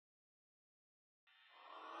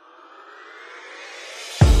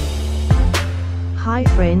Hi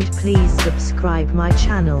friend, please subscribe my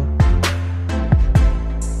channel.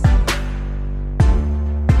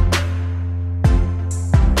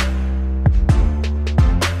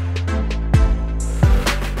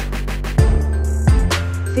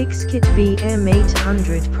 Fixkit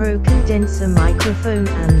BM-800 Pro condenser microphone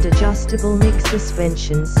and adjustable mic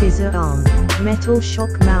suspension scissor arm, metal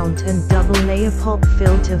shock mount and double layer pop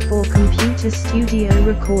filter for computer studio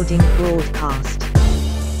recording broadcast.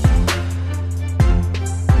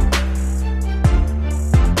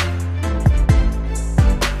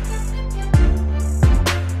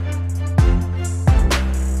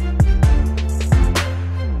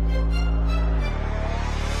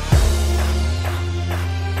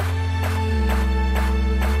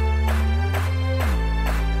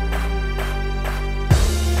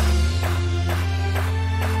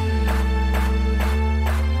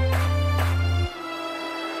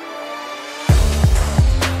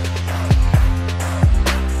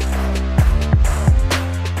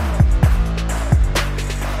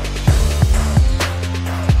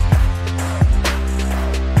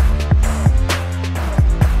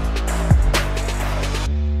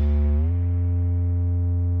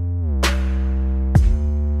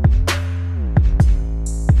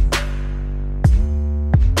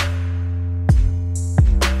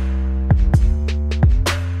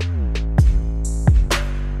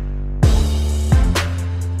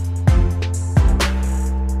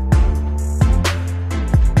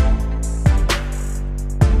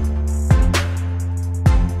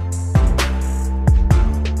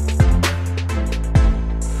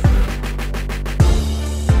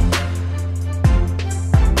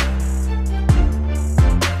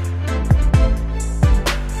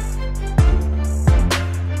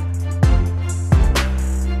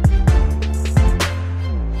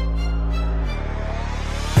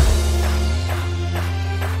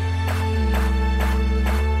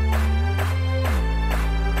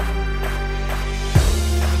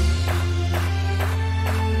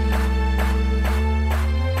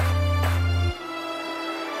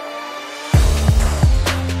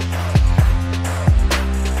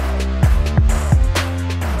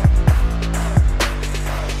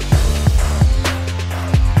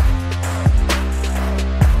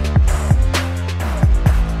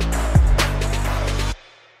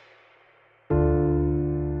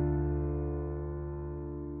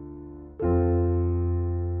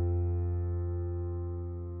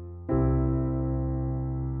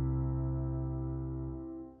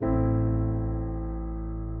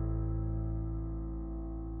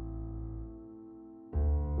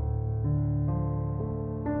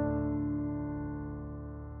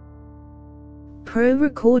 Pro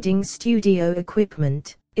recording studio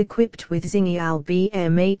equipment, equipped with Zingyao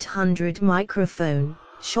BM-800 microphone,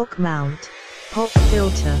 shock mount, pop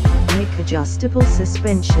filter, mic adjustable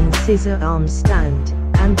suspension scissor arm stand,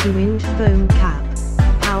 anti-wind foam cap,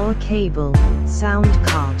 power cable, sound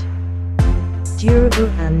card. Durable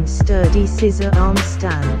and sturdy scissor arm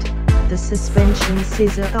stand. The suspension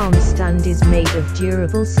scissor arm stand is made of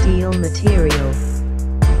durable steel material.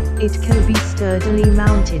 It can be sturdily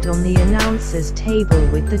mounted on the announcer's table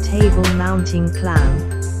with the table mounting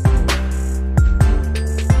clamp.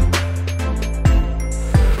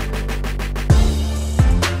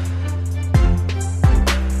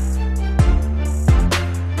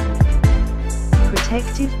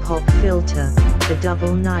 Protective pop filter. The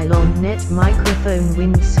double nylon net microphone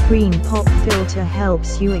windscreen pop filter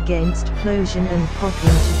helps you against plosion and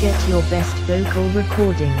popping to get your best vocal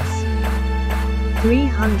recordings.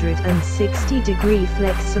 360-degree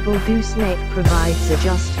flexible gooseneck provides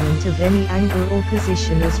adjustment of any angle or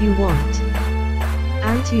position as you want.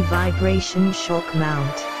 Anti-vibration shock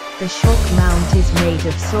mount. The shock mount is made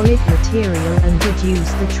of solid material and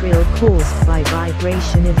reduces the trill caused by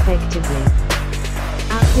vibration effectively.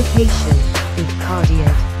 Application: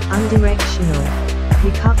 Fixkit, undirectional,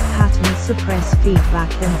 pickup pattern suppress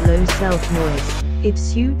feedback and low self-noise. It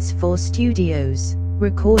suits for studios,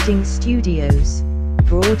 recording studios,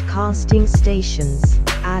 broadcasting stations,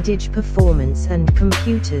 adage performance and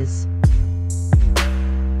computers.